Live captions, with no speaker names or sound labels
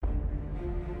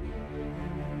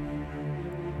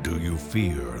Do you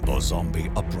fear the zombie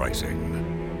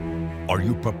uprising? Are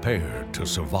you prepared to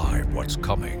survive what's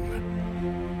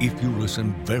coming? If you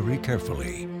listen very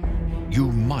carefully,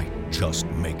 you might just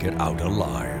make it out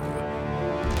alive.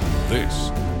 This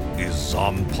is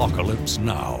ZOMBPOCALYPSE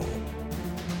Now!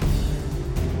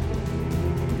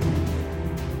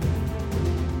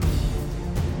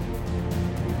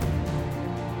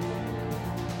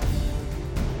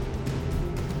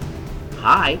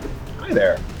 Hi. Hi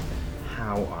there.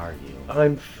 How are you?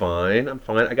 I'm fine.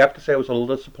 I got to say I was a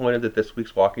little disappointed that this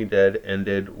week's Walking Dead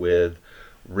ended with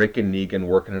Rick and Negan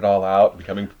working it all out,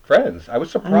 becoming friends. I was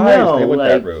surprised they went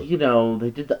that route. You know,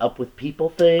 they did the Up With People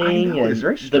thing. I know, and it's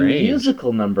very strange. The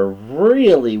musical number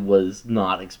really was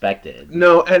not expected.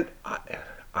 No, and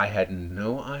I had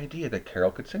no idea that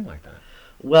Carol could sing like that.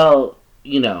 Well,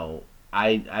 you know,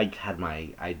 I had my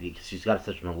idea because she's got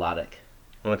such a melodic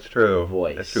Well, that's true.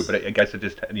 voice. That's true, but I guess it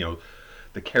just,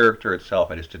 the character itself,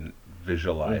 I just didn't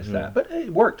visualize that. But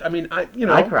it worked. I mean, I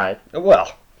cried. Well,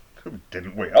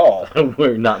 didn't we all?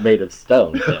 We're not made of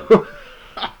stone, Tim.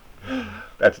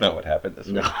 That's not what happened this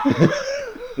week.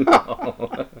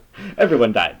 No.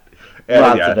 Everyone died. Yeah,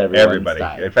 Lots of everybody.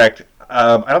 died. In fact,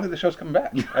 I don't think the show's coming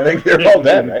back. I think they're all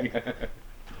dead, right?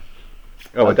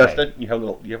 Oh, Okay. Dustin, you have a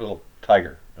little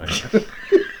tiger.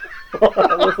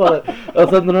 Oh,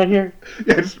 something right here?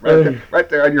 It's right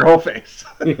there on your whole face.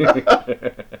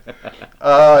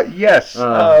 Yes.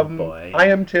 Oh, boy. I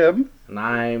am Tim, And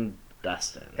I'm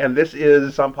Dustin. and this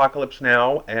is Zombpocalypse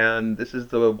Now, and this is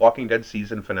the Walking Dead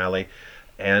season finale.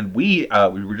 And we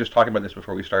were just talking about this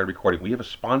before we started recording. We have a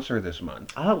sponsor this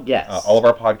month. Oh, yes. All of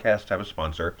our podcasts have a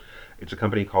sponsor. It's a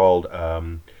company called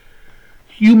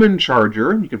Human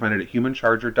Charger. You can find it at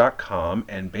humancharger.com,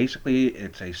 and basically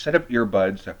it's a set of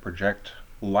earbuds that project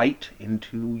light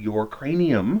into your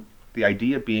cranium. The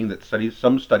idea being that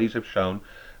some studies have shown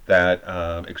that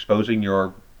exposing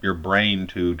your brain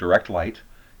to direct light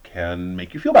can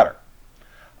make you feel better.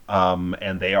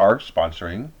 And they are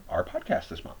sponsoring our podcast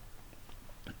this month.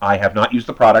 I have not used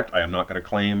the product. I am not going to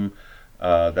claim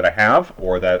that I have,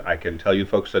 or that I can tell you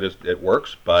folks that it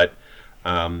works, but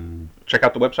check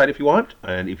out the website if you want,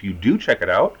 and if you do check it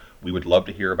out, we would love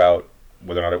to hear about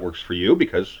whether or not it works for you,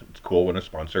 because it's cool when a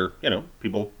sponsor,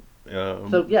 people...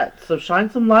 So shine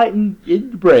some light in your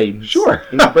brain. Sure.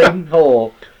 In your brain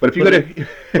hole. But if you go to...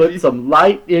 Put some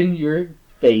light in your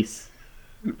face.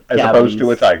 As opposed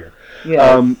to a tiger.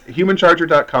 Yes.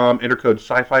 Humancharger.com, enter code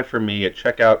sci-fi for me at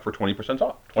checkout for 20%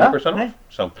 off. 20% Okay. off.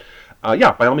 So,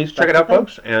 by all means, check it out,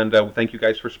 That's the folks, and thank you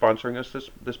guys for sponsoring us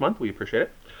this month. We appreciate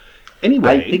it. Anyway...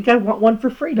 I think I want one for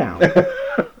free now.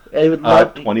 I would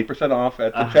love 20% off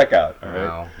at the checkout. All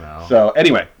right. Wow. So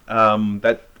anyway,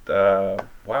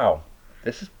 wow,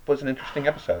 was an interesting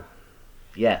episode.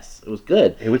 Yes, it was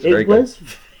good. It was very good. It was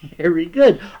very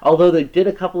good. Although they did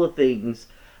a couple of things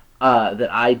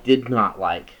that I did not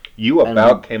like. You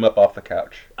came up off the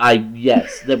couch.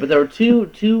 Yes, but there were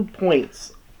two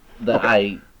points that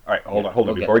Okay. All right, hold on.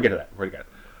 Okay. Before we get to that,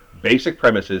 basic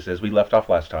premises, as we left off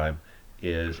last time,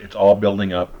 is it's all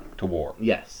building up to war.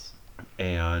 Yes.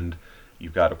 And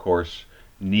you've got, of course,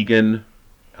 Negan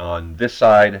on this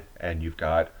side, and you've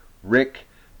got Rick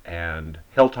and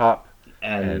Hilltop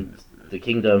And the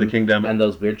kingdom. And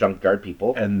those weird junkyard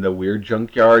people. and the weird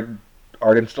junkyard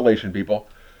art installation people.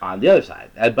 On the other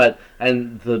side.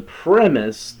 And the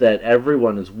premise that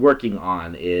everyone is working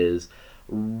on is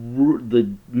the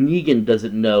Negan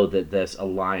doesn't know that this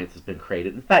alliance has been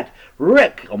created. In fact,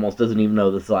 Rick almost doesn't even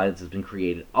know this alliance has been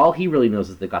created. All he really knows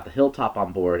is they've got the Hilltop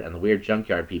on board and the weird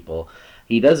junkyard people.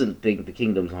 He doesn't think the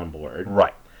kingdom's on board.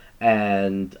 Right.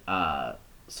 And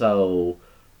so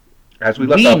As we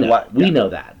left we know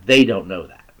that. They don't know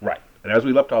that. Right. And as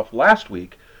we left off last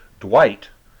week, Dwight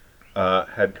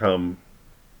had come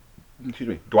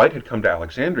to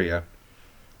Alexandria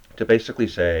to basically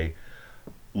say,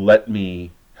 let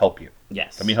me help you.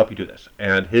 Yes. Let me help you do this.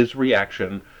 And his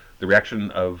reaction, the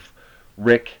reaction of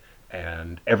Rick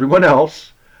and everyone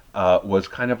else, was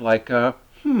kind of like,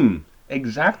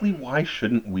 exactly why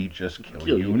shouldn't we just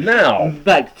kill you now? In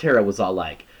fact, Tara was all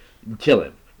like, kill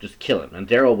him. Just kill him. And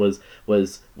Daryl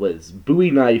was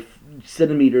Bowie knife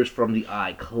centimeters from the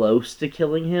eye, close to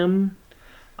killing him,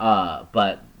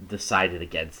 but decided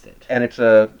against it. And it's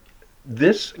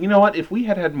this, you know what, if we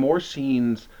had more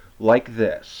scenes like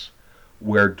this,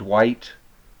 where Dwight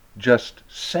just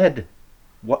said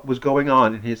what was going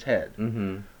on in his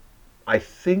head, I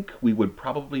think we would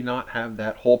probably not have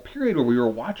that whole period where we were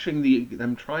watching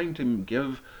them trying to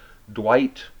give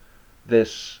Dwight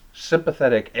this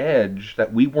sympathetic edge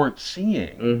that we weren't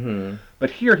seeing. But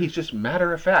here he's just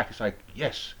matter of fact. It's like,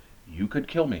 yes, you could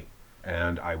kill me,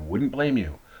 and I wouldn't blame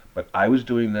you. but I was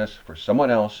doing this for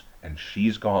someone else, and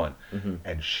she's gone,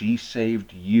 and she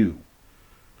saved you.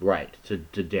 Right, to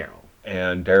Daryl.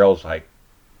 And Daryl's like,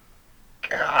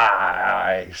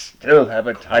 I still have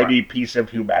a tiny piece of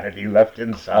humanity left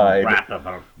inside. Wrap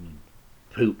about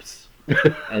poops.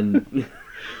 And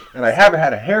and I haven't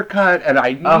had a haircut, and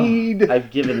I need... I've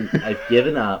given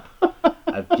up.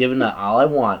 I've given up. All I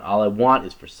want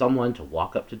is for someone to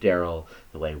walk up to Daryl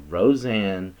the way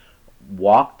Roseanne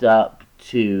walked up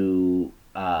to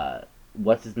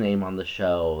what's his name on the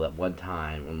show that one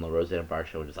time on the Roseanne Barr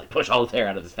show, just like push all his hair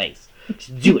out of his face.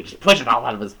 Just do it. Just push it all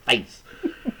out of his face.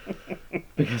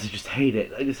 Because I just hate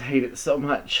it. I just hate it so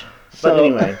much. But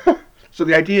anyway. So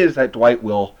the idea is that Dwight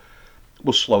will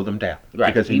slow them down.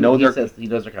 Right. Because he knows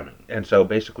they're coming. And so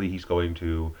basically he's going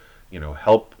to,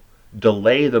 help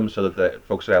delay them so that the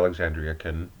folks at Alexandria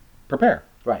can prepare.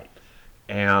 Right.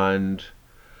 And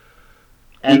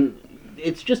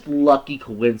it's just lucky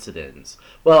coincidence.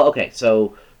 Well, okay,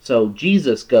 so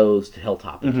Jesus goes to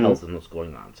Hilltop and tells them what's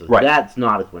going on. So that's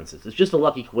not a coincidence. It's just a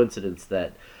lucky coincidence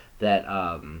that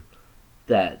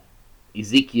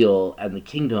Ezekiel and the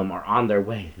kingdom are on their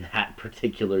way that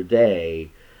particular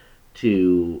day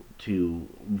to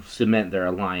cement their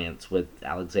alliance with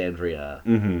Alexandria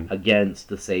against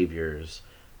the saviors,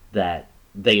 that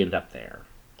they end up there.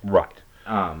 Right.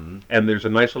 And there's a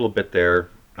nice little bit there,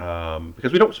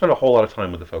 because we don't spend a whole lot of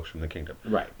time with the folks from the kingdom.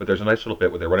 Right. But there's a nice little bit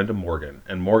where they run into Morgan,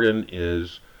 and Morgan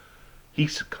he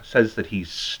says that he's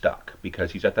stuck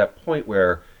because he's at that point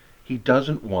where he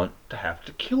doesn't want to have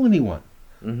to kill anyone,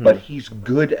 but he's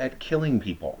good at killing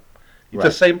people. It's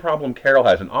the same problem Carol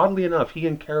has, and oddly enough, he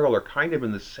and Carol are kind of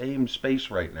in the same space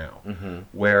right now,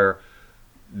 where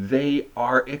they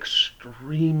are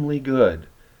extremely good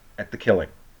at the killing.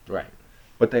 Right.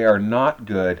 But they are not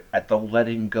good at the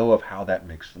letting go of how that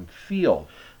makes them feel.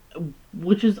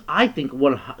 Which is, I think,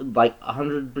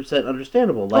 100%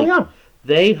 understandable.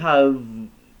 They have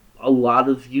a lot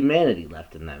of humanity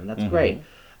left in them, and that's great.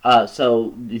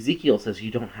 So Ezekiel says,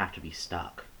 you don't have to be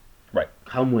stuck. Right.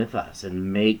 Come with us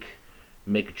and make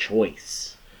a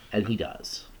choice. And he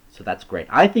does. So that's great.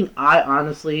 I think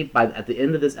honestly, at the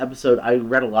end of this episode, I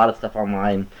read a lot of stuff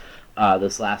online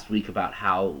this last week about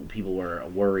how people were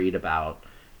worried about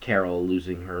Carol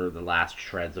losing the last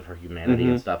shreds of her humanity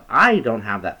and stuff. I don't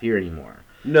have that fear anymore.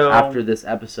 No. After this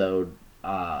episode,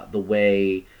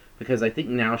 because I think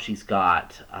now she's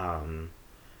got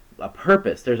a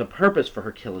purpose. There's a purpose for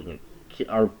her killing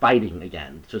or fighting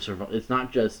again to survive. It's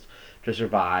not just to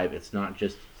survive. It's not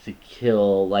just to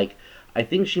kill. I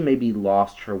think she maybe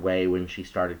lost her way when she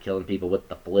started killing people with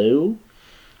the flu.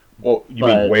 Well, you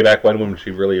mean way back when she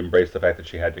really embraced the fact that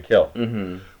she had to kill?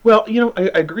 Well,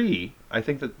 I agree. I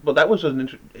think that was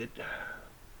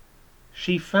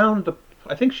she found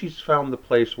I think she's found the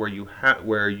place where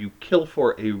you kill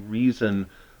for a reason,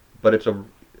 but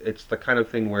it's the kind of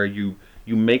thing where you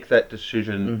make that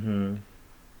decision.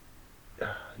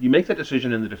 You make that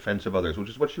decision in the defense of others, which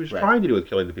is what she was trying to do with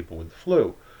killing the people with the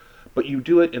flu. But you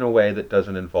do it in a way that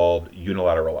doesn't involve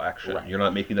unilateral action. Right. You're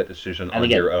not making that decision on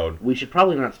your own. We should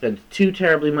probably not spend too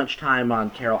terribly much time on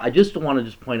Carol. I just want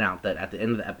to point out that at the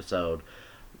end of the episode,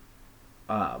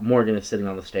 Morgan is sitting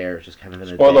on the stairs, just kind of in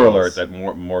a Spoiler alert that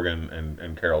Morgan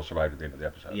and Carol survived at the end of the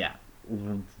episode. Yeah.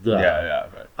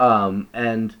 Right.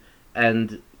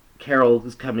 And Carol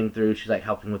is coming through. She's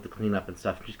helping with the cleanup and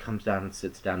stuff. She comes down and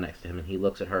sits down next to him, and he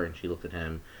looks at her, and she looks at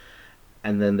him.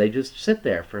 And then they just sit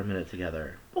there for a minute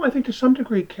together. Well, I think to some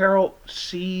degree Carol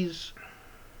sees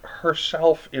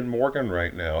herself in Morgan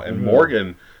right now. And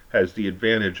Morgan has the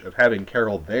advantage of having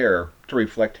Carol there to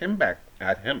reflect him back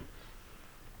at him.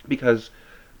 Because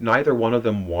neither one of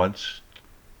them wants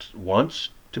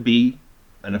to be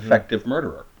an effective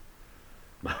murderer.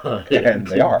 And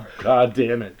they are. God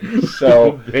damn it.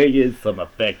 So there is some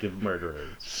effective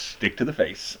murderers. Stick to the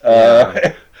face.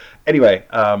 Anyway.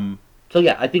 So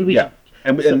yeah, I think we should...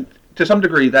 And to some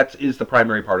degree, that is the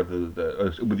primary part of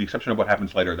the with the exception of what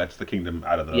happens later, that's the kingdom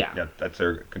out of the... Yeah, that's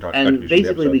their contribution. And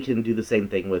basically we can do the same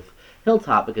thing with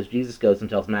Hilltop, because Jesus goes and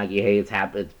tells Maggie, hey,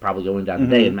 it's probably going down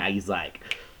today, and Maggie's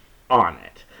on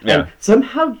it. Yeah. And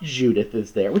somehow Judith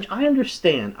is there, which I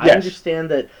understand. Yes. I understand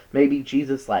that maybe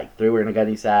Jesus threw her in a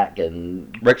gunny sack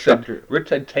and... Rick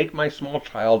said, take my small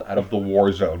child out of the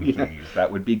war zone, please.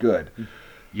 That would be good.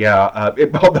 Yeah,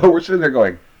 although we're sitting there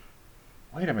going,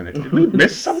 wait a minute, did we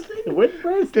miss something?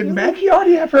 Did Maggie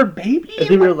already have her baby? And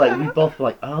then we both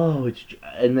were oh, it's...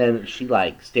 And then she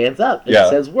stands up and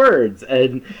says words,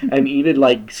 and Enid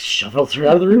shuffles her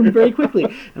out of the room very quickly.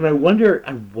 And I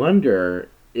wonder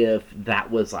if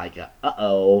that was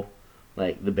uh-oh,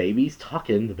 Like, the baby's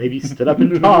talking. The baby stood up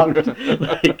and talked.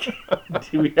 Like,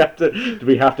 do we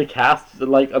have to cast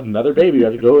like another baby? We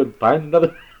have to go and find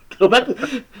another. Go back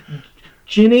to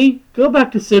Ginny. Go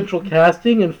back to Central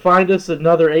Casting and find us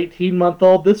another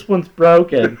 18-month-old. This one's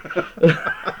broken.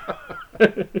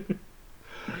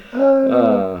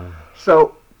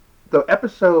 So, the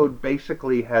episode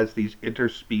basically has these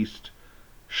interspaced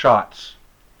shots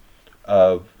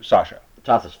of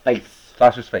Sasha's face.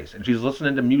 Sasha's face, and she's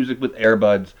listening to music with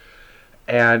earbuds,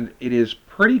 and it is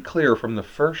pretty clear from the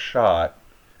first shot.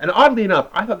 And oddly enough,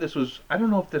 I thought this was, I don't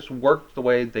know if this worked the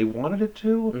way they wanted it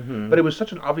to, but it was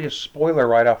such an obvious spoiler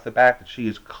right off the bat that she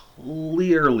is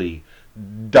clearly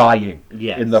dying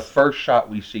in the first shot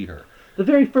we see her. The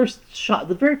very first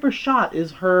shot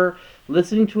is her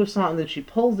listening to a song, and then she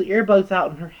pulls the earbuds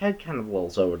out, and her head kind of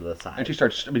rolls over to the side. And she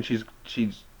starts, I mean, she's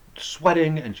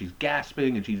sweating, and she's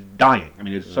gasping, and she's dying. I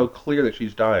mean, it's so clear that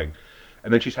she's dying.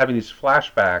 And then she's having these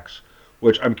flashbacks,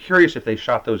 which I'm curious if they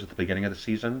shot those at the beginning of the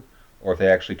season, or if they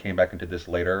actually came back and did this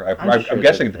later. I'm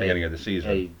guessing at the beginning of the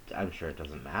season. I'm sure it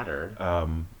doesn't matter.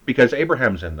 Because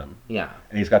Abraham's in them. Yeah.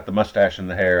 And he's got the mustache and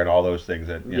the hair and all those things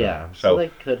that, you know. So they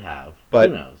could have.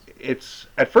 But who knows? It's,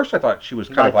 at first I thought she was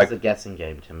kind of like... It's a guessing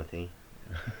game, Timothy.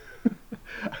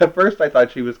 At first I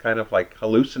thought she was kind of like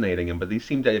hallucinating him, but these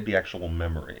seemed to be actual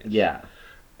memories. Yeah.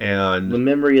 And the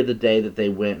memory of the day that they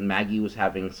went, Maggie was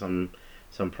having some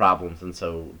problems, and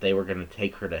so they were going to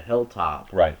take her to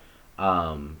Hilltop. Right.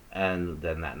 And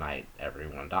then that night,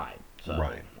 everyone died. So,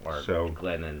 right. Or so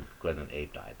Glenn and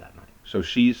Abe died that night. So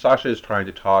Sasha is trying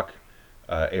to talk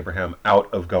Abraham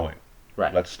out of going.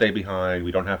 Right. Let's stay behind.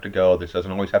 We don't have to go. This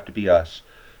doesn't always have to be us.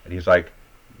 And he's like,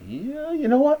 yeah, you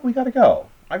know what? We got to go.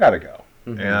 I got to go.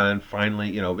 And finally,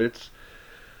 you know,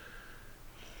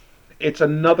 it's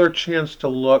another chance to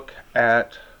look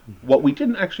at what we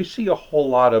didn't actually see a whole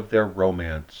lot of their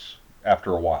romance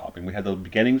after a while. I mean, we had the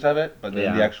beginnings of it, but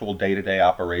then the actual day-to-day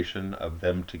operation of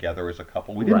them together as a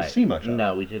couple, we didn't see much of.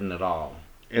 No, we didn't at all.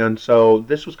 And so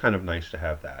this was kind of nice to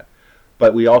have that.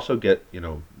 But we also get, you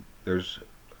know, there's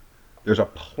a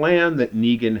plan that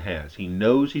Negan has. He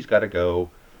knows he's got to go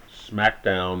smack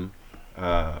down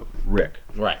Rick.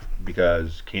 Right.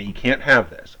 Because he can't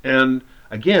have this. And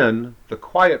again, the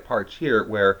quiet parts here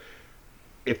where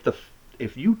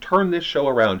if you turn this show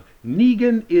around,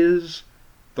 Negan is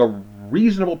the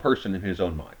reasonable person in his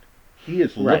own mind. He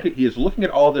is looking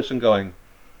at all this and going,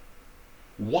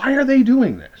 why are they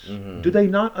doing this? Do they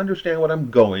not understand what I'm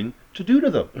going to do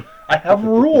to them? I have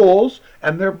rules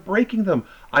and they're breaking them.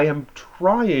 I am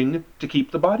trying to keep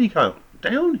the body count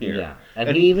down here. Yeah.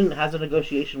 And he even has a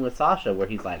negotiation with Sasha where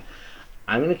he's like,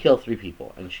 I'm going to kill 3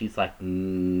 people. And she's like,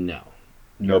 no.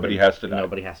 Nobody has to die.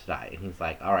 Nobody has to die. And he's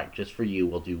like, all right, just for you,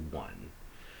 we'll do 1.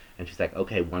 And she's like,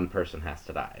 okay, 1 person has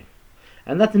to die.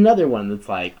 And that's another one that's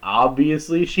like,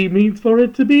 obviously she means for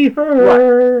it to be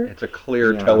her. Right. It's a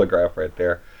clear telegraph right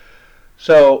there.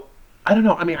 So, I don't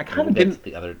know. I mean, I kind of didn't...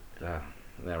 The other...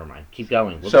 never mind. Keep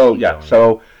going. Going.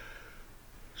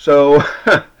 So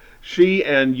she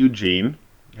and Eugene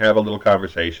have a little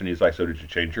conversation. He's like, so did you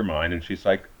change your mind? And she's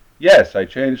like, yes, I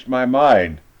changed my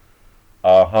mind.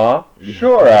 Uh-huh.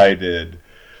 Sure I did.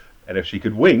 And if she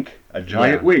could wink, a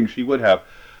giant wink, she would have.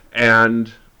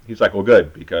 And he's like, well,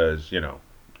 good, because, you know,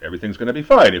 everything's going to be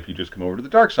fine if you just come over to the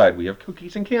dark side. We have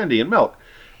cookies and candy and milk.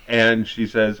 And she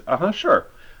says, uh-huh, sure.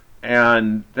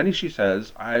 And then she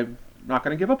says, I'm not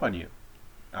going to give up on you.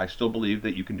 I still believe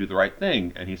that you can do the right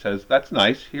thing. And he says, that's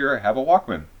nice. Here, have a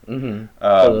Walkman.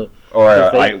 Was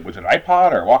it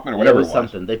iPod or Walkman or whatever it was.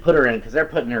 Something. They put her in, because they're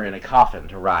putting her in a coffin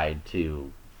to ride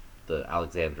to the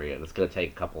Alexandria. It's going to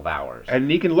take a couple of hours. And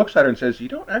Negan looks at her and says, you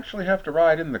don't actually have to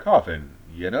ride in the coffin,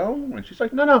 you know? And she's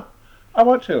like, no, I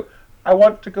want to. I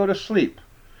want to go to sleep.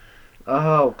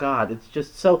 Oh, God. It's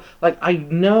just so... Like, I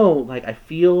know, like, I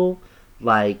feel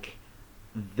like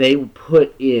they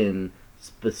put in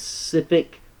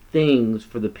specific things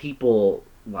for the people,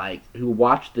 like, who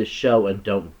watch this show and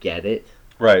don't get it.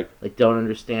 Right. Like, don't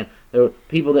understand. There were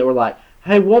people that were like,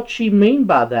 hey, what's she mean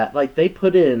by that? Like, they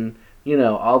put in, you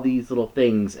know, all these little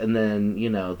things, and then, you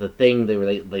know, the thing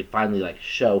they finally, like,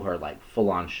 show her, like,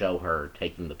 full-on show her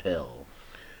taking the pill.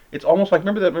 It's almost like,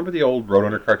 remember the old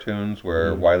Roadrunner cartoons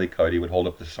where Wile E. Coyote would hold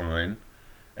up the sign,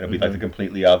 and it would be, like, the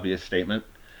completely obvious statement?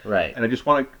 Right. And I just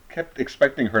kept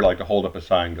expecting her, like, to hold up a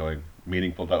sign going,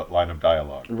 meaningful line of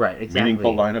dialogue. Right, exactly.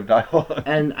 Meaningful line of dialogue.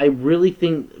 And I really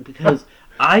think, because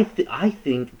I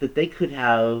think that they could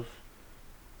have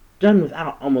done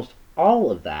without almost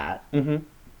all of that, and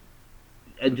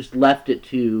just left it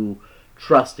to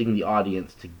trusting the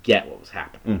audience to get what was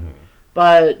happening.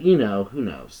 But, you know, who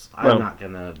knows? I'm not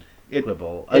going to...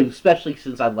 quibble, especially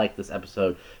since I like this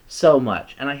episode so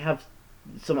much, and I have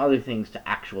some other things to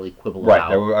actually quibble about. Right,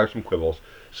 there are some quibbles.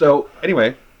 So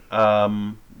anyway,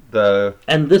 and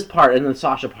this part and the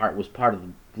Sasha part was part of the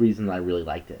reason I really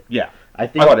liked it. Yeah, I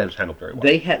thought it was handled very well.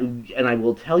 They had, and I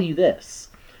will tell you this.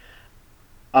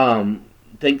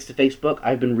 Thanks to Facebook,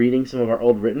 I've been reading some of our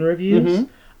old written reviews.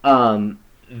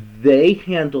 They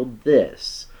handled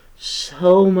this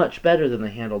so much better than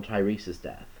they handled Tyrese's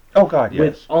death. Oh God,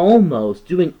 yes. With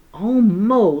doing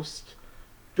almost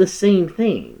the same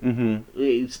thing.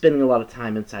 Spending a lot of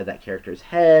time inside that character's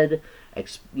head,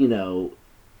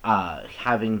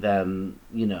 having them,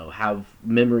 have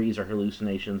memories or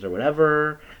hallucinations or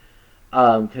whatever.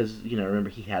 Because, remember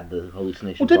he had the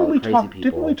hallucinations of all the crazy people.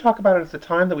 Didn't we talk about it at the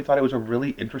time that we thought it was a really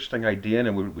interesting idea, and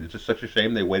it was just such a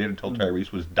shame they waited until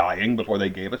Tyrese was dying before they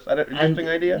gave us that interesting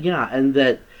idea? Yeah, and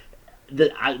that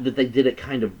they did it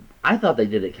kind of... I thought they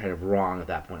did it kind of wrong at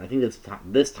that point. I think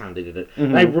this time they did it.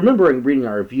 And I remember reading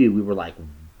our review, we were like,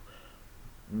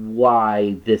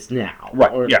 why this now?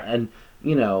 Right, yeah. And,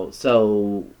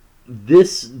 so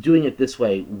doing it this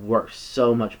way works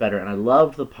so much better. And I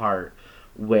love the part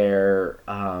where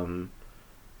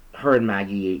her and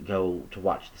Maggie go to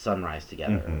watch the sunrise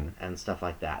together and stuff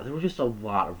like that. There were just a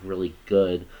lot of really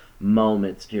good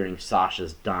moments during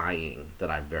Sasha's dying that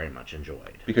I very much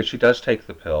enjoyed. Because she does take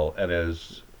the pill, and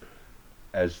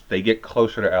as they get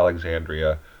closer to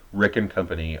Alexandria, Rick and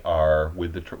company are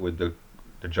with the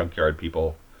junkyard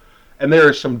people, and there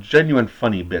are some genuine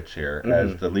funny bits here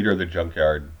as the leader of the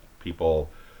junkyard people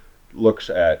looks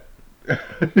at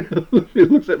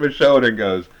Michonne and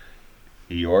goes,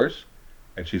 "He yours?"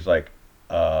 And she's like,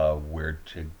 "We're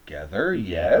together,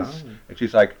 yes." Yeah. And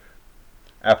she's like,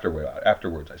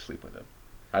 "Afterwards, I sleep with him.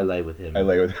 I lay with him."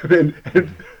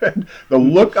 And the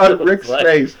look on Rick's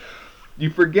face,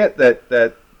 you forget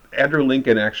that Andrew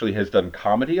Lincoln actually has done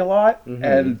comedy a lot,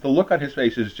 and the look on his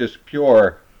face is just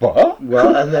pure. What?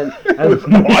 Well, and then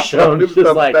Michonne's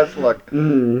just like, best look.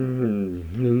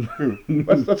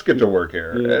 Let's get to work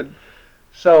here. Yeah. And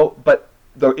so, but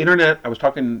the internet, we were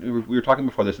talking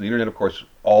before this, and the internet, of course,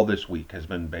 all this week has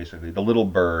been basically the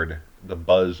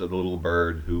buzz of the little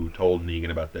bird who told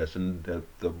Negan about this, and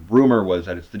the rumor was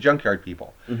that it's the junkyard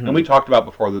people. And we talked about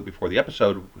before the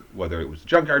episode whether it was the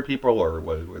junkyard people or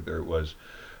whether it was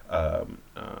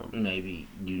maybe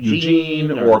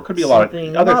Eugene, or it could be a lot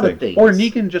of other things. Or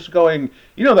Negan just going,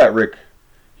 that Rick,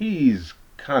 he's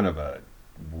kind of a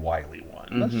wily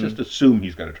one. Let's just assume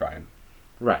he's going to try and...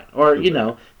 Right. Or,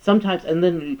 sometimes, and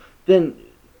then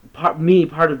part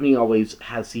of me always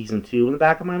has season 2 in the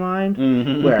back of my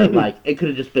mind, where, like, it could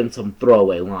have just been some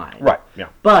throwaway line. Right, yeah.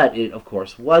 But it, of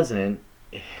course, wasn't.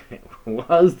 It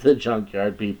was the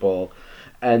junkyard people,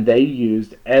 and they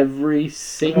used every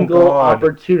single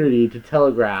opportunity to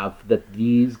telegraph that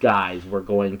these guys were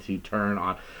going to turn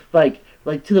on. Like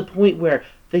to the point where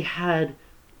they had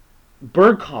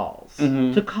bird calls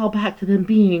to call back to them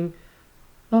being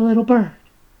a little bird.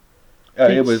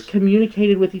 They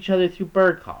communicated with each other through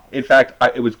bird calls. In fact,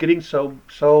 it was getting so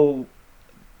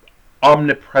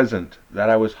omnipresent that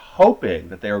I was hoping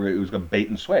that it was going to bait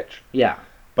and switch. Yeah.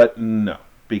 But no.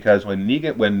 Because when they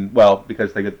get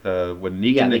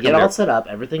all set up,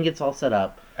 everything gets all set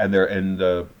up, and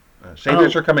the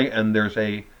saviors are coming, and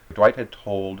Dwight had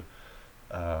told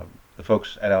the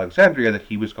folks at Alexandria that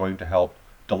he was going to help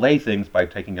delay things by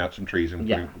taking out some trees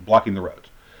and blocking the roads,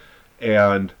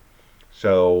 and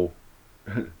so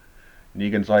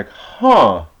Negan's like,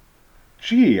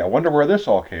 gee, I wonder where this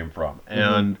all came from,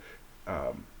 and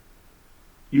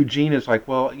Eugene is like,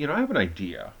 well, I have an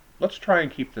idea. Let's try and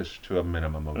keep this to a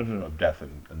minimum of death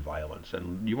and violence.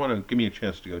 And you want to give me a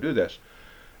chance to go do this.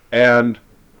 And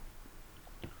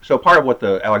so part of what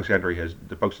the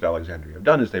folks at Alexandria have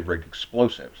done is they've rigged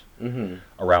explosives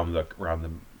around the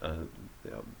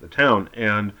town.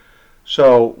 And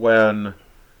so when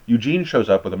Eugene shows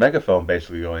up with a megaphone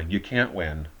basically going, "You can't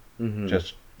win.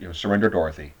 Just surrender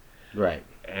Dorothy." Right.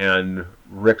 And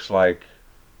Rick's like,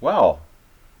 well,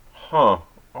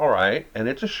 all right, and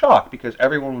it's a shock because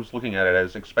everyone was looking at it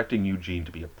as expecting Eugene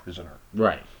to be a prisoner.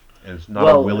 Right. And it's not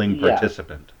a willing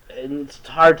participant. And it's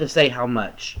hard to say how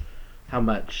much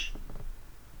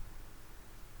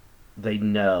they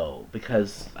know,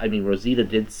 because, Rosita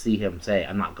did see him say,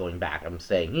 "I'm not going back, I'm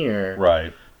staying here."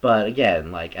 Right. But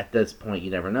again, at this point,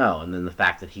 you never know. And then the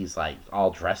fact that he's,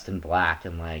 all dressed in black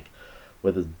and,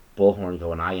 with his bullhorn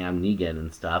going, "I am Negan"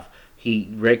 and stuff,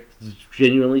 Rick's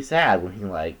genuinely sad when he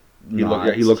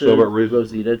looks over at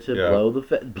Rosita to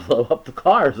blow up the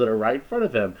cars that are right in front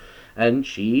of him, And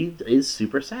she is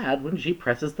super sad when she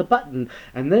presses the button.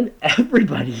 And then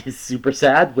everybody is super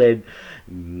sad when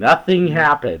nothing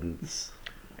happens.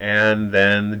 And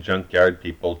then the junkyard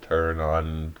people turn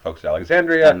on folks at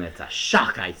Alexandria. And it's a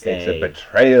shock, I say. It's a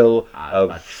betrayal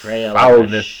of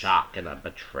foulness. A shock and a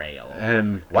betrayal.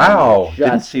 And wow,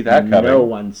 didn't see that coming. No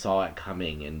one saw it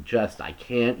coming, and I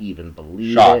can't even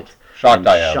believe it. Shocked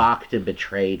I am. Shocked and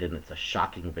betrayed, and it's a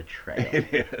shocking betrayal.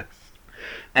 It is.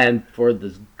 And for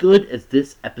as good as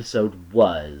this episode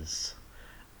was,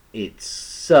 it's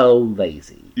so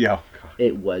lazy. Yeah.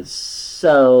 It was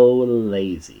so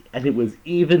lazy. And it was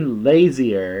even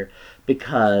lazier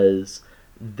because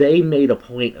they made a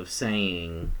point of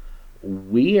saying,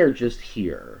 we are just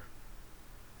here.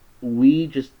 We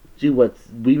just do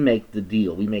we make the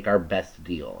deal. We make our best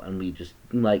deal. And we just,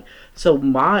 so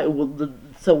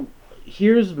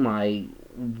here's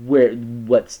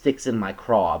what sticks in my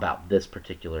craw about this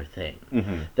particular thing.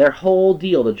 Mm-hmm. Their whole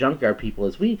deal, the junkyard people,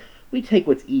 is we take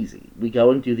what's easy. We go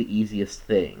and do the easiest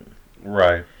thing.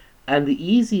 Right. And the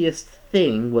easiest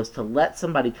thing was to let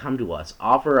somebody come to us,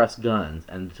 offer us guns,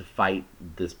 and to fight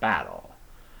this battle.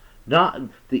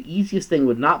 The easiest thing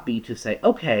would not be to say,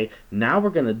 okay, now we're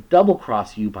going to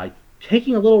double-cross you by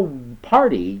taking a little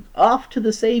party off to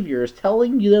the Saviors,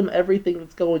 telling them everything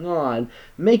that's going on,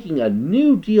 making a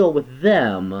new deal with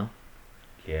them.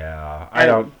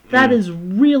 Yeah, That is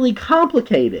really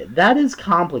complicated. That is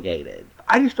complicated.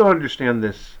 I just don't understand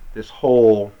this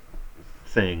whole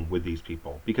thing with these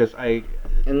people because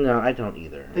No, I don't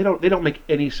either. They don't make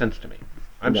any sense to me.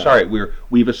 I'm sorry.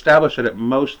 We've established that at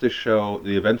most this show,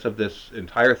 the events of this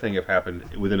entire thing have happened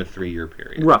within a 3-year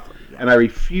period, roughly. Yeah. And I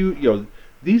refuse.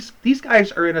 These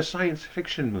guys are in a science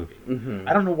fiction movie. Mm-hmm.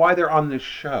 I don't know why they're on this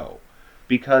show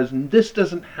because this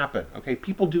doesn't happen. Okay,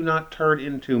 people do not turn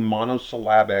into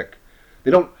monosyllabic.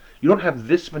 You don't have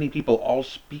this many people all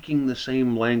speaking the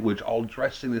same language, all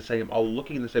dressing the same, all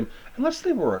looking the same, unless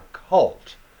they were a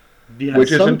cult,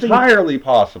 which is entirely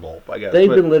possible, I guess. They've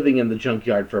been living in the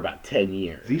junkyard for about 10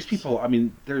 years. These people,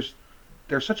 there's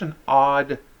such an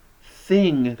odd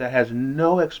thing that has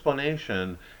no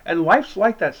explanation, and life's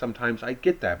like that sometimes. I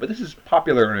get that, but this is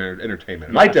popular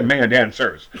entertainment. I demand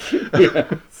answers.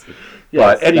 Yes.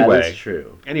 But anyway, that is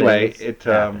true. Anyway, it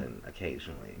happen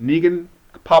occasionally. Negan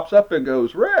pops up and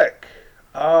goes, Rick,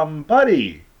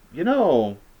 buddy,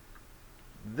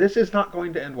 this is not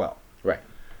going to end well. Right.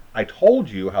 I told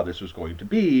you how this was going to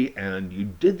be, and you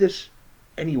did this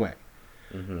anyway.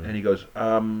 Mm-hmm. And he goes,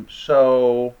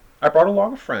 so I brought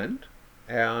along a friend,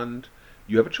 and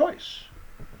you have a choice.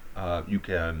 You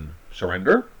can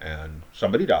surrender, and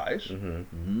somebody dies.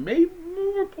 Mm-hmm. Maybe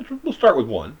we'll start with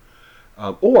one.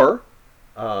 Or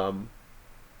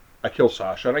I kill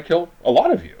Sasha, and I kill a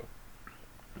lot of you.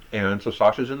 And so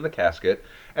Sasha's in the casket,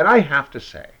 and I have to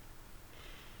say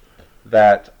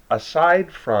that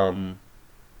aside from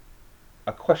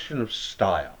a question of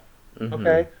style, mm-hmm.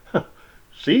 okay,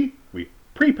 see, we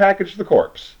prepackaged the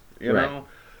corpse, you know,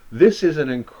 this is an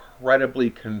incredibly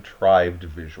contrived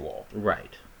visual.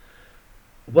 Right.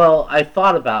 Well, I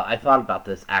thought about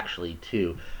this actually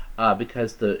too.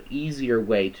 Because the easier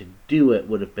way to do it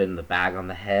would have been the bag on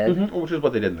the head. Mm-hmm, which is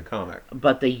what they did in the comic.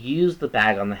 But they used the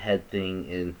bag on the head thing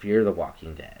in Fear the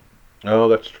Walking Dead. Oh,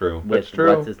 that's true. That's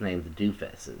true. What's his name? The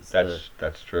doofus.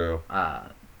 That's true.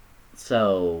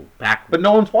 So back. But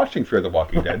no one's watching Fear the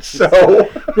Walking Dead, so.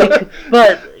 But,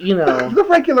 the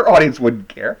regular audience wouldn't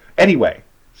care. Anyway,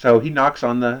 so he knocks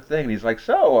on the thing, and he's like,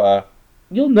 so,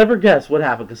 You'll never guess what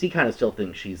happened, because he kind of still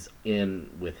thinks she's in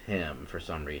with him for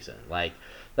some reason.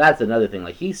 That's another thing.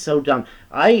 He's so dumb.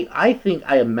 I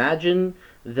imagine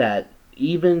that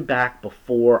even back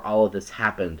before all of this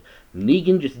happened,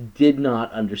 Negan just did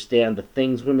not understand the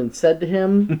things women said to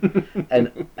him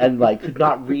and could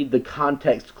not read the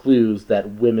context clues that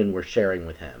women were sharing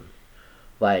with him.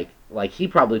 He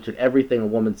probably took everything a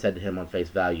woman said to him on face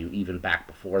value even back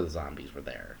before the zombies were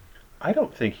there. I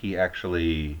don't think he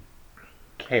actually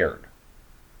cared.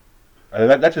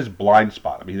 That's his blind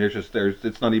spot. It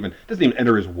doesn't even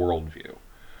enter his worldview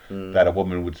that a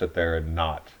woman would sit there and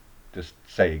not just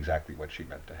say exactly what she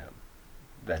meant to him.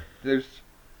 That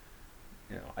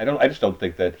I just don't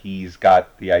think that he's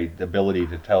got the ability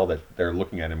to tell that they're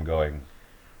looking at him going,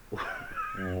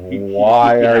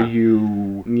 why are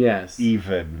you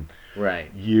even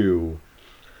you?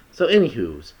 So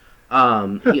anywho's,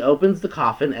 he opens the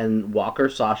coffin and Walker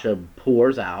Sasha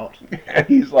pours out. And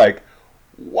he's like,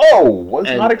 whoa, was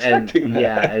not expecting that.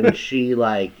 Yeah, and she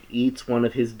eats one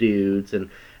of his dudes,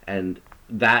 and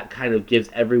that kind of gives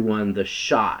everyone the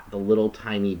shot, the little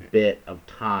tiny bit of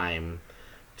time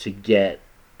to get.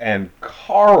 And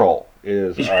Carl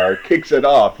kicks it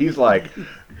off. He's like,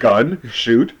 gun,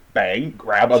 shoot, bang,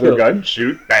 grab other gun,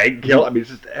 shoot, bang, kill. I mean,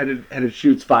 it's just and it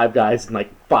Shoots 5 guys in like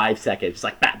 5 seconds. It's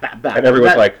like bat, bat, bat. and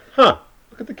everyone's like, huh,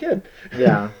 look at the kid.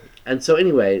 Yeah. And so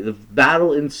anyway, the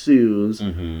battle ensues,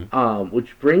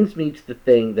 which brings me to the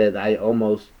thing that I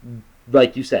almost,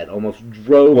 like you said, almost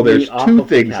drove Well, there's me off two of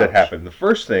the things that couch. happened. The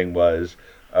first thing was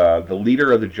the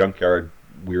leader of the junkyard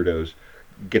weirdos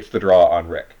gets the draw on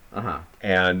Rick.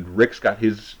 And Rick's got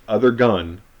his other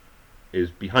gun is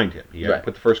behind him. He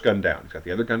put the first gun down. He's got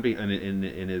the other gun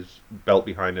in his belt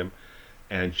behind him,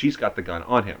 and she's got the gun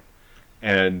on him.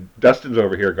 And Dustin's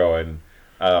over here going,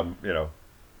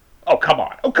 oh, come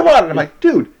on. And I'm like,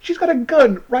 dude, she's got a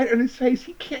gun right in his face.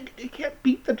 He can't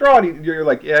beat the draw. And you're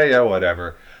like, yeah,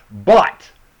 whatever.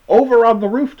 But over on the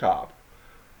rooftop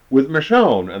with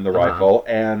Michonne and the rifle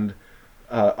and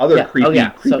other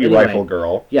creepy rifle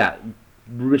girl. Yeah,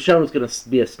 Michonne was going to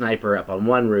be a sniper up on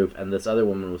one roof, and this other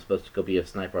woman was supposed to go be a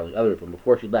sniper on the other roof. And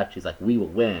before she left, she's like, we will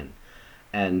win.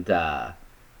 And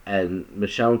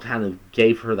Michonne kind of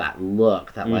gave her that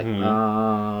look, that like,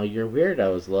 oh, you're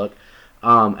weirdos look.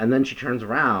 And then she turns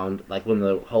around, like when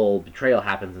the whole betrayal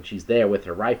happens, and she's there with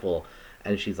her rifle,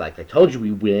 and she's like, I told you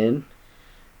we win.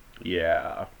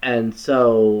 Yeah. And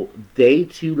so they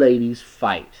two ladies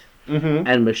fight.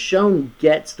 And Michonne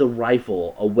gets the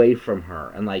rifle away from her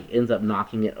and like ends up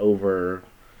knocking it over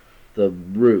the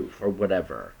roof or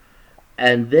whatever.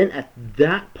 And then at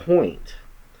that point,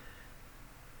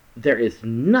 there is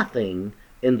nothing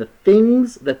in the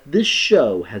things that this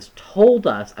show has told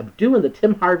us. I'm doing the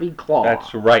Tim Harvey claw.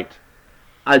 That's right.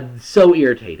 I'm so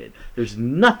irritated. There's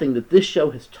nothing that this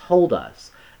show has told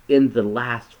us in the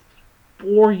last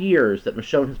 4 years that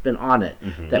Michonne has been on it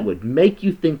that would make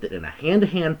you think that in a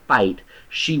hand-to-hand fight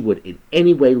she would in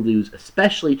any way lose,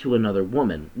 especially to another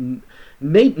woman.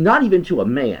 Maybe not even to a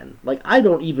man. Like I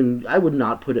would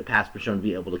not put it past Michonne to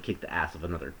be able to kick the ass of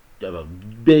a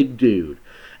big dude.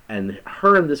 And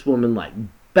her and this woman like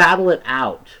battle it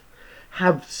out,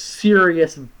 have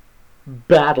serious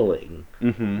battling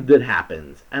that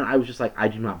happens, and I was just like, I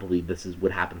do not believe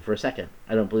would happen for a second.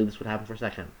 I don't believe this would happen for a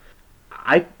second.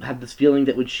 I had this feeling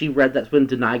that when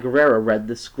Denai Guerrero read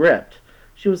the script,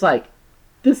 she was like,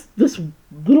 this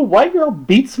little white girl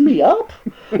beats me up.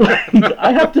 Like,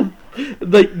 I have to,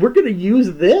 like, we're gonna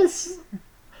use this.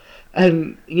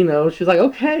 And, she's like,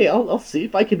 okay, I'll see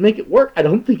if I can make it work. I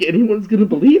don't think anyone's going to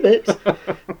believe it.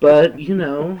 But,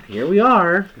 here we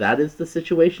are. That is the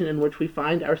situation in which we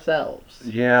find ourselves.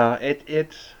 Yeah,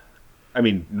 I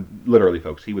mean, literally,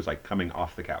 folks, he was, like, coming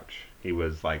off the couch. He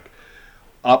was, like,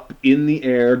 up in the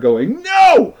air going,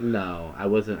 no! No, I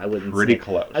wouldn't Pretty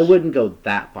close. I wouldn't go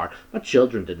that far. My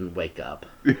children didn't wake up.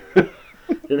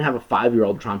 Didn't have a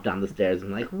 5-year-old tromp down the stairs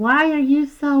and like, why are you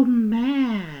so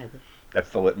mad? That's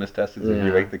the litmus test, is if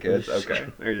you rate the kids? Okay,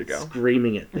 there you go.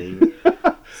 Screaming at things.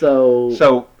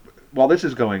 So while this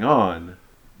is going on,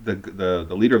 the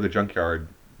leader of the junkyard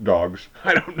dogs,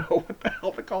 I don't know what the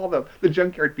hell to call them, the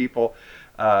junkyard people,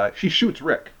 she shoots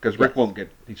Rick, because Rick won't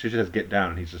she says get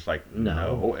down, and he's just like,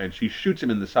 no, and she shoots him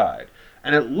in the side.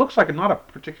 And it looks like not a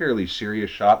particularly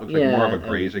serious shot, looks like more of a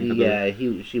grazing.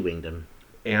 She winged him.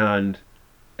 And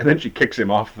then she kicks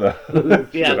him off the...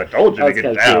 She goes, I told you to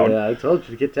get down. I told you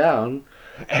to get down.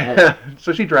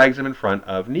 So she drags him in front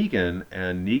of Negan,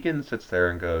 and Negan sits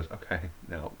there and goes, okay,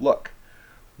 now, look,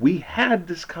 we had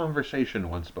this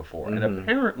conversation once before, and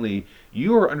apparently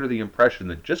you are under the impression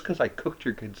that just because I cooked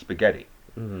your kid spaghetti,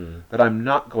 that I'm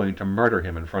not going to murder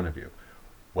him in front of you.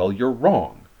 Well, you're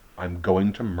wrong. I'm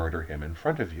going to murder him in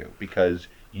front of you, because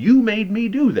you made me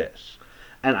do this.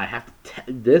 And I have to.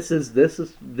 This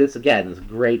again is a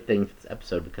great thing for this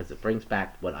episode because it brings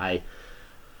back what I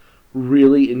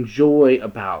really enjoy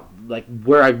about like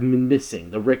where I've been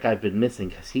missing, the Rick I've been missing,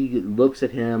 because he looks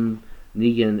at him,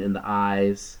 Negan, in the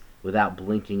eyes without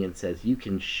blinking and says, "You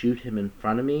can shoot him in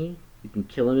front of me. You can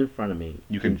kill him in front of me.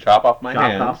 You can chop off my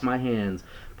hands. Chop off my hands.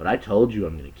 But I told you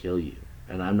I'm going to kill you."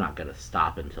 And I'm not going to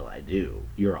stop until I do.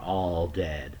 You're all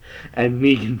dead. And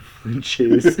Negan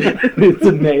flinches. It's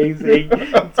amazing.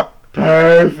 It's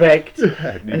perfect.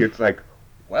 And Negan's like,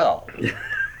 well,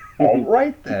 all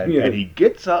right then. Yeah. And he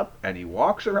gets up and he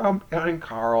walks around behind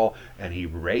Carl and he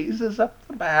raises up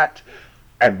the bat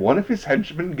and one of his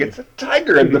henchmen gets a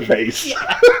tiger in the face.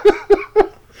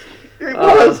 It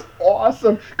was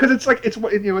awesome. Because it's like, it's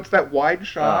that wide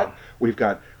shot. You've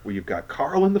got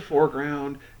Carl in the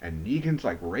foreground, and Negan's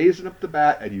like raising up the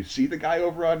bat, and you see the guy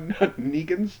over on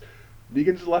Negan's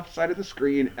left side of the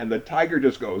screen, and the tiger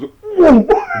just goes, whoa,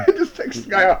 it just takes the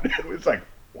guy out. And it's like,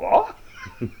 what?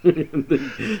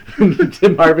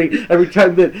 Tim Harvey, every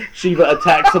time that Shiva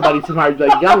attacks somebody, Tim Harvey's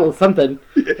like, got a little something.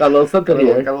 Got a little something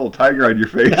here. Got a little tiger on your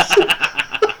face.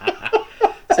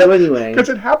 So anyway. Because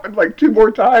it happened like 2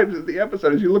 more times in the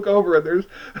episode as you look over and there's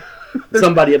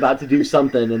somebody about to do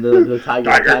something and the tiger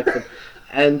attacks them.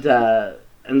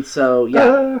 And so,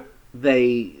 yeah.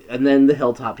 And then the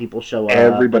Hilltop people show up.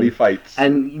 Everybody fights.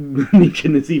 And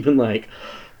Negan is even like,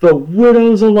 the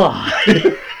widow's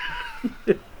alive.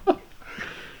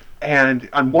 And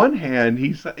on one hand,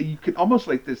 you can almost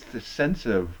like this sense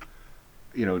of,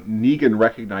 Negan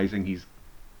recognizing he's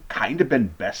kind of been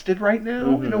bested right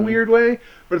now in a weird way.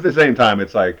 But at the same time,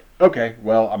 it's like, okay,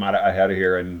 well, I'm out of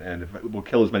here, and we'll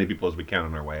kill as many people as we can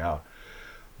on our way out.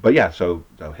 But yeah, so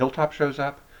the Hilltop shows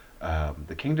up,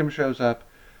 the Kingdom shows up.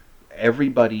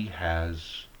 Everybody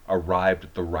has arrived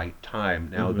at the right time.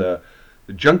 Now the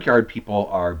junkyard people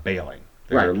are bailing.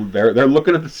 They're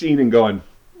looking at the scene and going,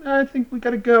 I think we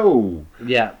gotta go.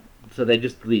 Yeah, so they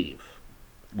just leave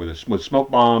with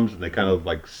smoke bombs, and they kind of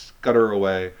like scutter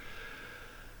away.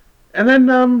 And then,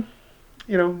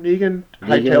 Negan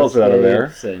hightails it out of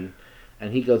there,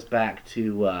 and he goes back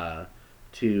to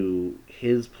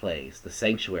his place. The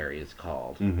Sanctuary is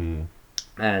called,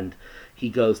 and he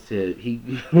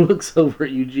looks over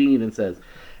at Eugene and says,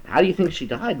 "How do you think she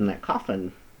died in that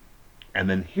coffin?" And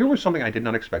then here was something I did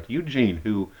not expect. Eugene,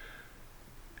 who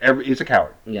is a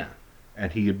coward. Yeah.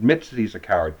 And he admits that he's a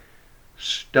coward.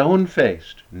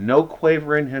 Stone-faced, no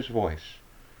quaver in his voice.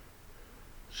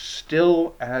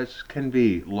 Still as can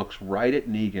be, looks right at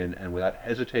Negan and without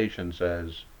hesitation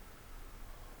says,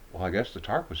 well, I guess the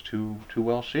tarp was too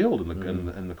well sealed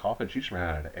in the coffin. She just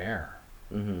ran out of air.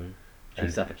 Mm-hmm. She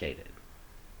suffocated.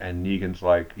 And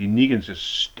Negan's just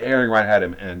staring right at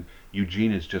him, and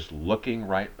Eugene is just looking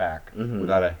right back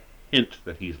without a hint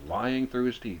that he's lying through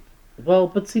his teeth. Well,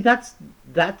 but see, that's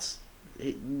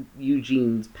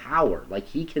Eugene's power. Like,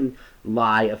 he can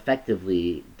lie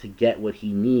effectively to get what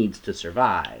he needs to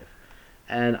survive.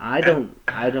 And I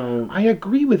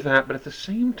agree with that, but at the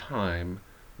same time,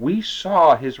 we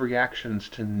saw his reactions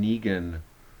to Negan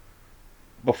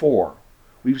before.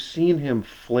 We've seen him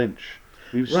flinch.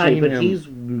 He's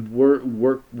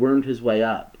wormed his way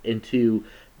up into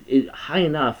high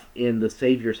enough in the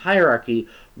Savior's hierarchy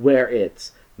where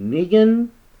it's Negan,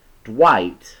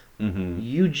 Dwight,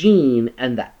 Eugene,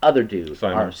 and that other dude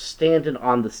Simon are standing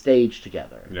on the stage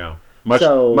together. Yeah,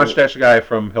 mustache guy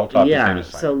from Hilltop. Yeah,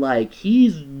 so like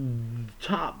he's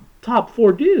top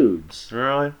 4 dudes.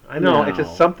 Really, I know. It's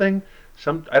just something.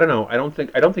 I don't know. I don't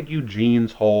think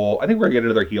Eugene's whole. I think we're gonna get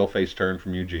another heel face turn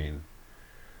from Eugene.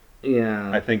 Yeah,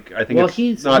 I think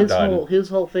it's not done. His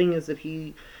whole thing is that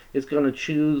he is going to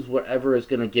choose whatever is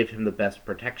going to give him the best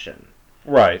protection.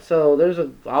 Right. So there's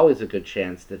always a good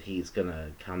chance that he's going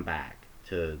to come back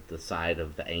to the side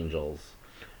of the Angels.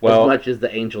 Well, as much as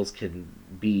the Angels can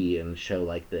be in a show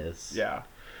like this. Yeah.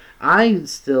 I'm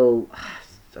still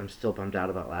bummed out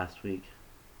about last week.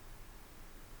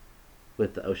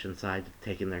 With the Oceanside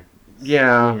taking their...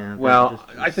 Yeah, well,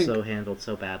 I think... so handled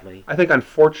so badly. I think,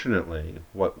 unfortunately,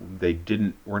 what they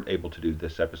weren't able to do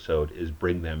this episode is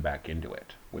bring them back into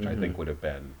it, which I think would have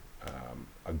been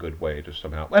a good way to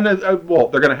somehow... And, well,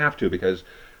 they're going to have to, because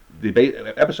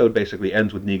the episode basically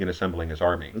ends with Negan assembling his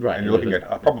army. Right. And you're looking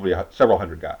at probably several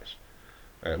hundred guys.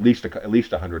 At least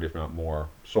 100, if not more,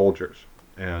 soldiers.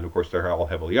 And, of course, they're all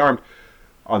heavily armed.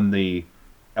 On the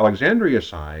Alexandria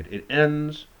side, it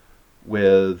ends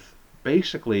with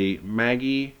basically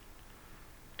Maggie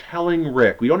telling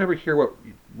Rick. We don't ever hear what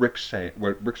Rick's saying,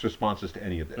 what Rick's response is to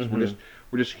any of this.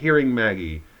 We're just hearing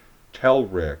Maggie tell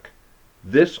Rick,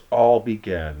 "This all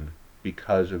began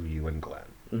because of you and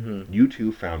Glenn. You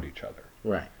two found each other,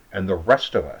 right? And the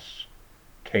rest of us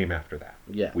came after that.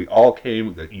 Yeah, we all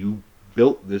came. That you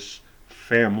built this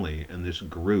family and this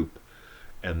group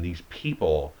and these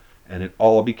people, and it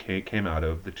all came out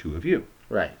of the two of you,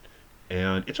 right?"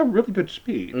 And it's a really good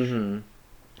speech, and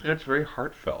it's very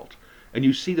heartfelt. And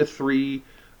you see the three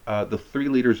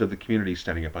leaders of the community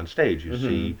standing up on stage. You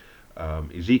see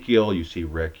Ezekiel, you see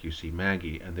Rick, you see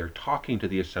Maggie, and they're talking to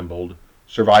the assembled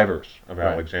survivors of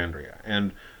Alexandria.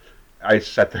 And I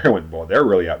sat there and went, "Well, they're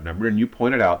really outnumbered." And you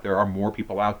pointed out there are more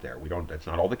people out there. That's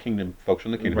not all the kingdom folks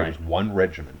from the kingdom. There's one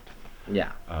regiment.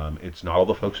 Yeah. It's not all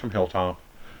the folks from Hilltop.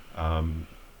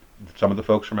 Some of the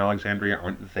folks from Alexandria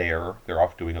aren't there. They're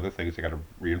off doing other things. They got to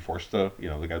reinforce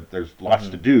there's lots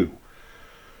to do.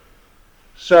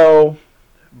 So,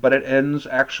 but it ends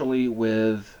actually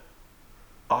with,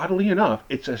 oddly enough,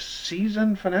 it's a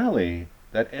season finale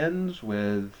that ends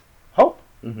with hope.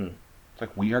 It's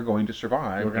like, we are going to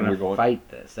survive. We're going to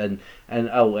fight this. And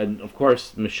of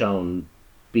course, Michonne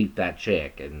beat that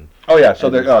chick. And oh yeah, so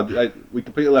we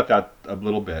completely left out a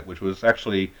little bit, which was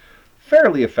actually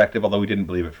fairly effective, although we didn't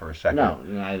believe it for a second.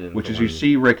 No, I didn't. Which is you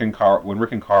see Rick and Carl when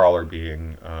Rick and Carl are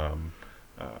being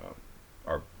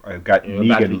got Negan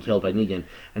about to be killed by Negan,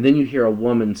 and then you hear a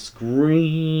woman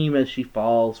scream as she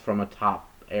falls from a top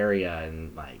area,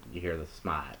 and like you hear the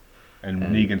smile. And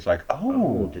Negan's like,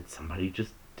 "Oh, did somebody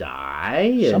just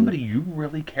die? Somebody you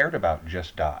really cared about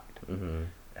just died." Mm-hmm.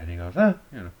 And he goes,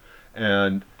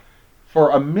 And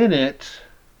for a minute,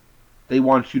 they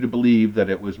want you to believe that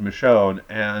it was Michonne,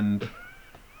 and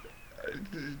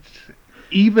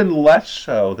even less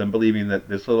so than believing that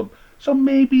this little. So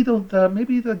maybe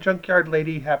the junkyard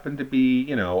lady happened to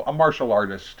be, a martial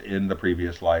artist in the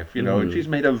previous life, and she's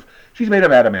made of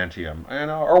adamantium,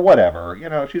 or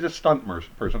whatever, she's a stunt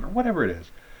person or whatever it is.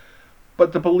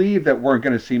 But to believe that we're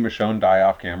going to see Michonne die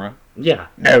off camera? Yeah.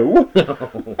 No.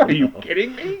 Are you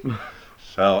kidding me?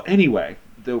 So anyway,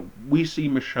 we see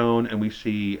Michonne and we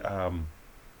see a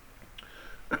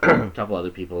couple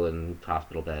other people in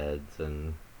hospital beds,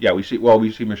 and yeah, we see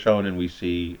Michonne and we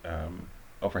see.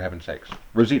 Oh, for heaven's sakes.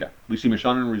 Rosita. We see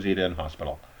Michonne and Rosita in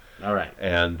hospital. All right.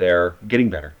 And they're getting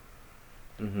better.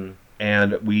 Mm-hmm.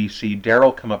 And we see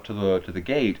Daryl come up to the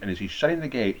gate, and as he's shutting the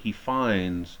gate, he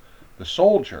finds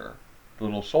the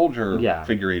little soldier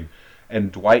figurine,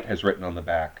 and Dwight has written on the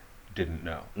back, "Didn't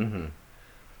know." Mm-hmm.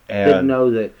 And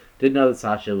didn't know that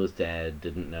Sasha was dead.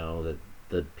 Didn't know that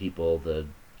the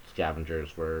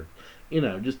scavengers were,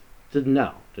 just didn't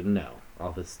know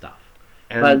all this stuff.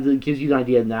 But it gives you an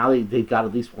idea now they've got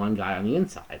at least one guy on the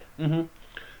inside. Mm-hmm.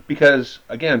 Because,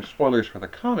 again, spoilers for the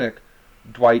comic,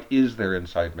 Dwight is their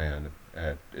inside man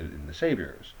in the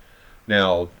Saviors.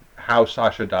 Now, how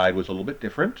Sasha died was a little bit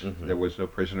different. Mm-hmm. There was no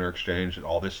prisoner exchange and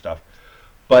all this stuff.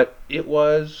 But it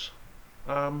was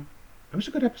a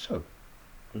good episode.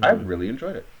 Mm-hmm. I really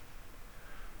enjoyed it.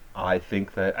 I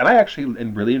think that... And I actually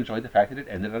really enjoyed the fact that it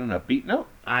ended on an upbeat note.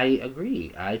 I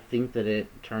agree. I think that it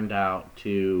turned out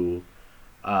to...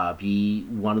 be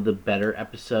one of the better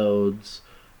episodes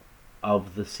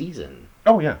of the season.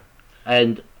 Oh, yeah.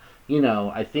 And,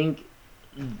 I think,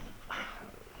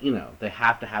 they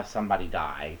have to have somebody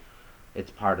die.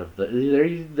 It's part of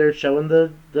they're showing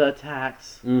the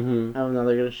attacks. Mm-hmm. Oh, no,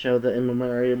 they're going to show the in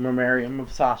memoriam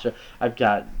of Sasha. I've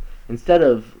got, instead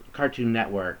of Cartoon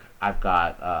Network, I've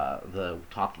got the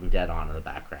Talking Dead on in the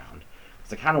background.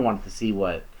 Because I kind of wanted to see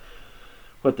what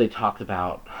they talked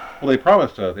about. Well, they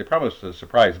promised a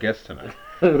surprise guest tonight.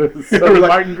 So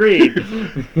Martin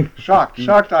Green. Shocked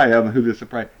I am who the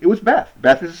surprise. It was Beth.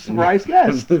 Beth is a surprise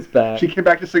guest. It's Beth. She came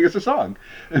back to sing us a song.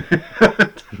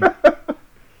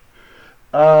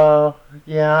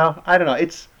 Yeah, I don't know.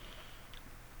 It's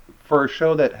for a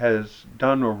show that has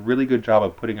done a really good job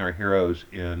of putting our heroes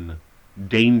in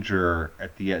danger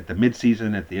at the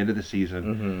mid-season, at the end of the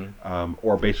season, mm-hmm.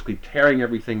 Or basically tearing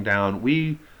everything down.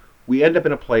 We end up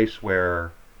in a place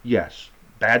where, yes,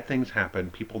 bad things happen,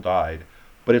 people died,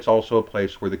 but it's also a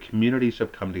place where the communities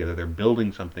have come together. They're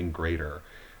building something greater.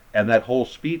 And that whole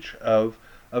speech of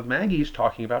Maggie's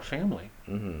talking about family.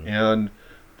 Mm-hmm. And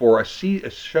for a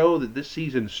show that this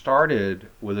season started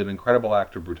with an incredible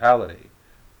act of brutality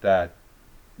that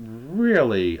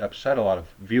really upset a lot of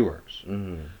viewers,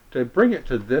 mm-hmm. to bring it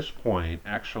to this point,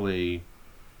 actually,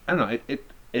 I don't know,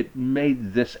 it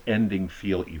made this ending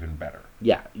feel even better.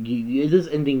 Yeah, this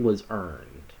ending was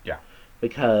earned. Yeah.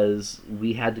 Because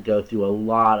we had to go through a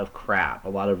lot of crap, a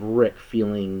lot of Rick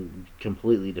feeling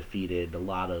completely defeated, a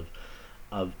lot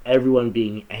of everyone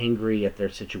being angry at their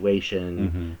situation,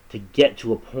 mm-hmm. to get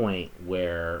to a point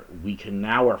where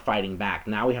now we're fighting back.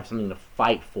 Now we have something to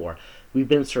fight for. We've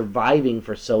been surviving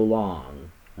for so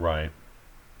long. Right.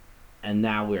 And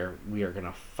now we are going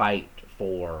to fight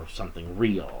for something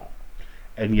real.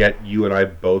 And yet, you and I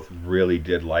both really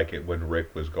did like it when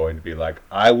Rick was going to be like,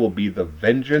 "I will be the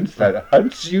vengeance that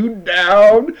hunts you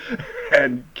down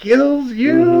and kills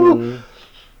you." Mm-hmm.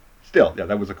 Still, yeah,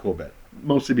 that was a cool bit.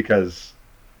 Mostly because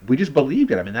we just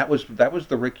believed it. I mean, that was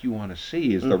the Rick you want to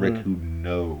see, is the mm-hmm. Rick who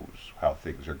knows how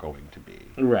things are going to be.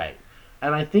 Right.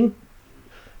 And I think,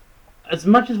 as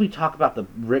much as we talk about the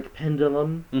Rick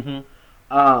pendulum,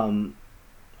 mm-hmm.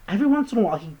 Every once in a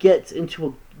while he gets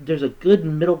into there's a good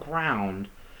middle ground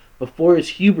before his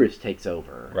hubris takes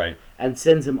over. Right. And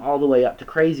sends him all the way up to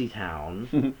Crazy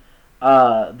Town.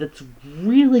 That's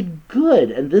really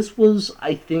good. And this was,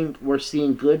 I think, we're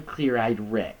seeing good,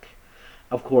 clear-eyed Rick.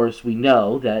 Of course, we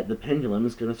know that the pendulum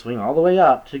is going to swing all the way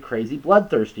up to crazy,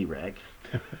 bloodthirsty Rick.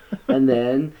 And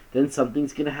then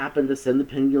something's going to happen to send the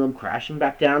pendulum crashing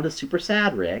back down to super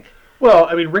sad Rick. Well,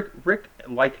 I mean, Rick,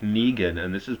 like Negan,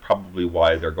 and this is probably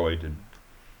why they're going to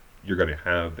you're going to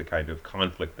have the kind of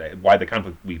conflict why the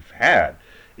conflict we've had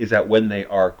is that when they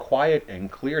are quiet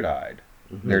and clear-eyed,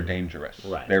 they're dangerous.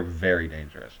 Right. They're very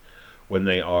dangerous. When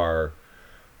they are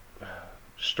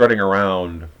strutting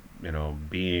around,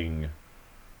 being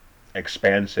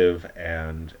expansive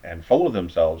and full of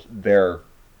themselves, they're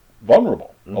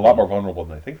vulnerable. A lot more vulnerable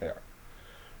than I think they are.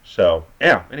 So,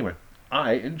 yeah, anyway,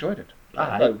 I enjoyed it.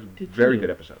 Very good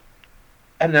episode.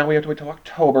 And now we have to wait till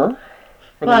October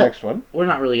for the next one. We're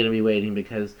not really going to be waiting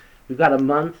because we've got a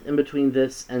month in between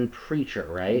this and Preacher,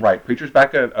 right? Right. Preacher's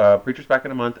back in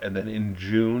a month, and then in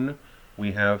June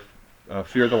we have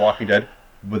Fear of the Walking Dead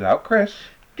without Chris.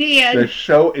 Dad! The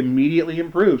show immediately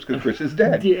improves because Chris is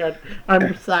dead. Dad, I'm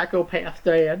a psychopath,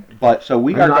 Dad. But so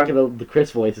the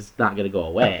Chris voice is not going to go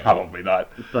away. Probably not.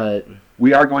 But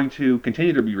we are going to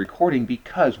continue to be recording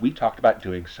because we talked about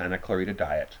doing Santa Clarita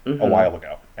Diet a while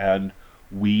ago, and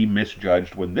we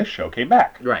misjudged when this show came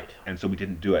back. Right. And so we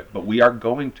didn't do it. But we are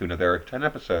going to. Now, there are 10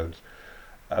 episodes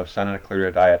of Santa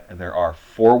Clarita Diet, and there are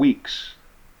 4 weeks.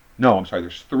 No, I'm sorry,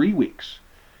 there's 3 weeks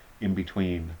in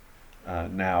between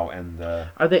now and the...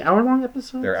 Are they hour-long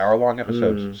episodes? They're hour-long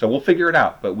episodes. So we'll figure it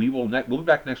out. But we'll be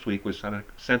back next week with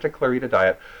Santa Clarita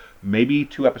Diet. Maybe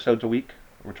 2 episodes a week.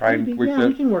 We're trying...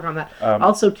 we can work on that.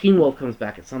 Also, Teen Wolf comes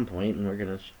back at some point, and we're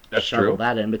going to shovel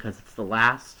that in because it's the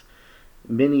last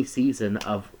mini-season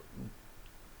of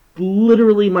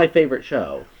literally my favorite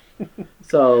show.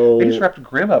 So they just wrapped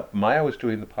Grimm up. Maya was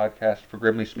doing the podcast for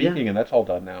Grimly Speaking, and that's all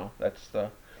done now. That's the...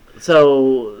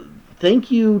 So thank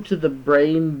you to the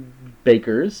brain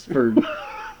bakers for...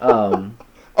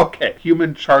 Okay,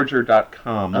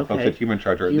 humancharger.com. Okay. Folks at Human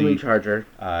Charger. Human Charger.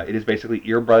 It is basically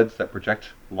earbuds that project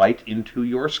light into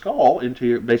your skull,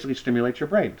 basically stimulates your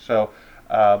brain. So,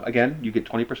 again, you get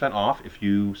 20% off if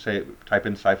you type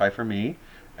in sci-fi for me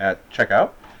at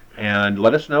checkout. And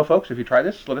let us know, folks, if you try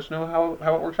this, let us know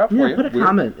how it works out for you. Put a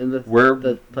comment in the We're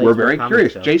very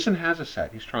curious. Jason has a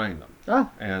set. He's trying them. Ah.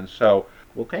 And so...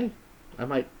 Okay. I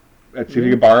might... Let's see if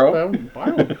you can borrow.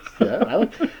 Yeah,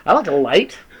 I like a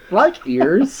light. I like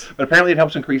ears. But apparently it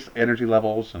helps increase energy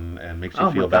levels and makes you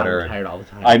feel better. I'm tired all the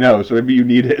time. I know, so maybe you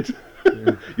need it.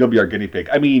 Yeah. You'll be our guinea pig.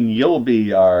 I mean, you'll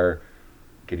be our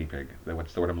guinea pig.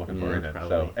 What's the word I'm looking for in it?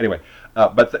 So anyway,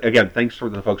 but again, thanks for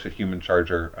the folks at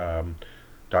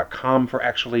humancharger.com for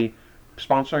actually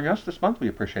sponsoring us this month. We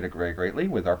appreciate it very greatly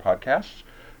with our podcasts.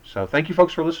 So thank you,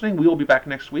 folks, for listening. We will be back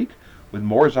next week with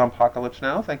more Zompocalypse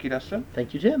Now. Thank you, Dustin.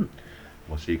 Thank you, Tim.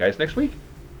 We'll see you guys next week.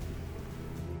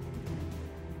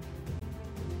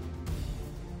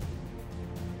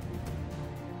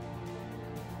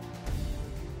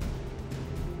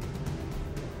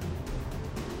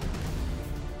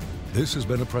 This has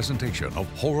been a presentation of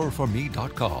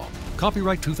HorrorForMe.com.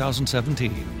 Copyright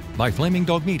 2017 by Flaming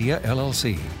Dog Media,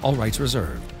 LLC. All rights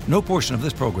reserved. No portion of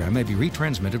this program may be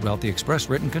retransmitted without the express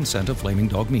written consent of Flaming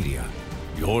Dog Media.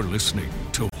 You're listening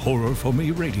to Horror for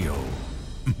Me Radio.